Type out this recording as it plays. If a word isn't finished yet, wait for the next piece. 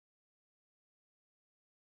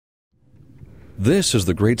This is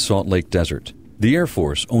the Great Salt Lake Desert. The Air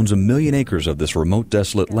Force owns 1 million acres of this remote,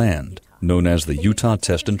 desolate land, known as the Utah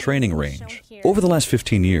Test and Training Range. Over the last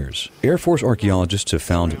 15 years, Air Force archaeologists have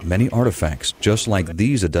found many artifacts just like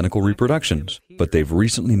these identical reproductions, but they've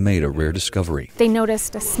recently made a rare discovery. They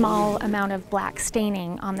noticed a small amount of black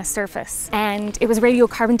staining on the surface, and it was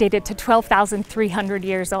radiocarbon dated to 12,300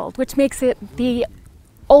 years old, which makes it the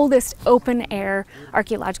oldest open-air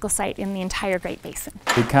archaeological site in the entire Great Basin.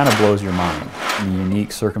 It kind of blows your mind, the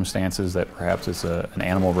unique circumstances that perhaps it's an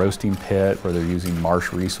animal roasting pit where they're using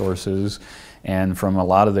marsh resources. And from a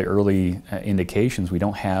lot of the early indications, we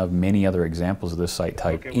don't have many other examples of this site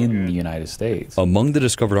type in the United States. Among the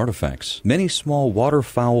discovered artifacts, many small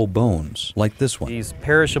waterfowl bones, like this one. These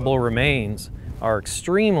perishable remains are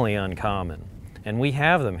extremely uncommon, and we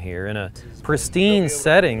have them here in a pristine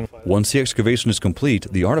setting. Once the excavation is complete,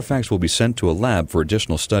 the artifacts will be sent to a lab for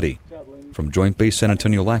additional study. From Joint Base San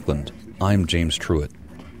Antonio, Lackland, I'm James Truitt.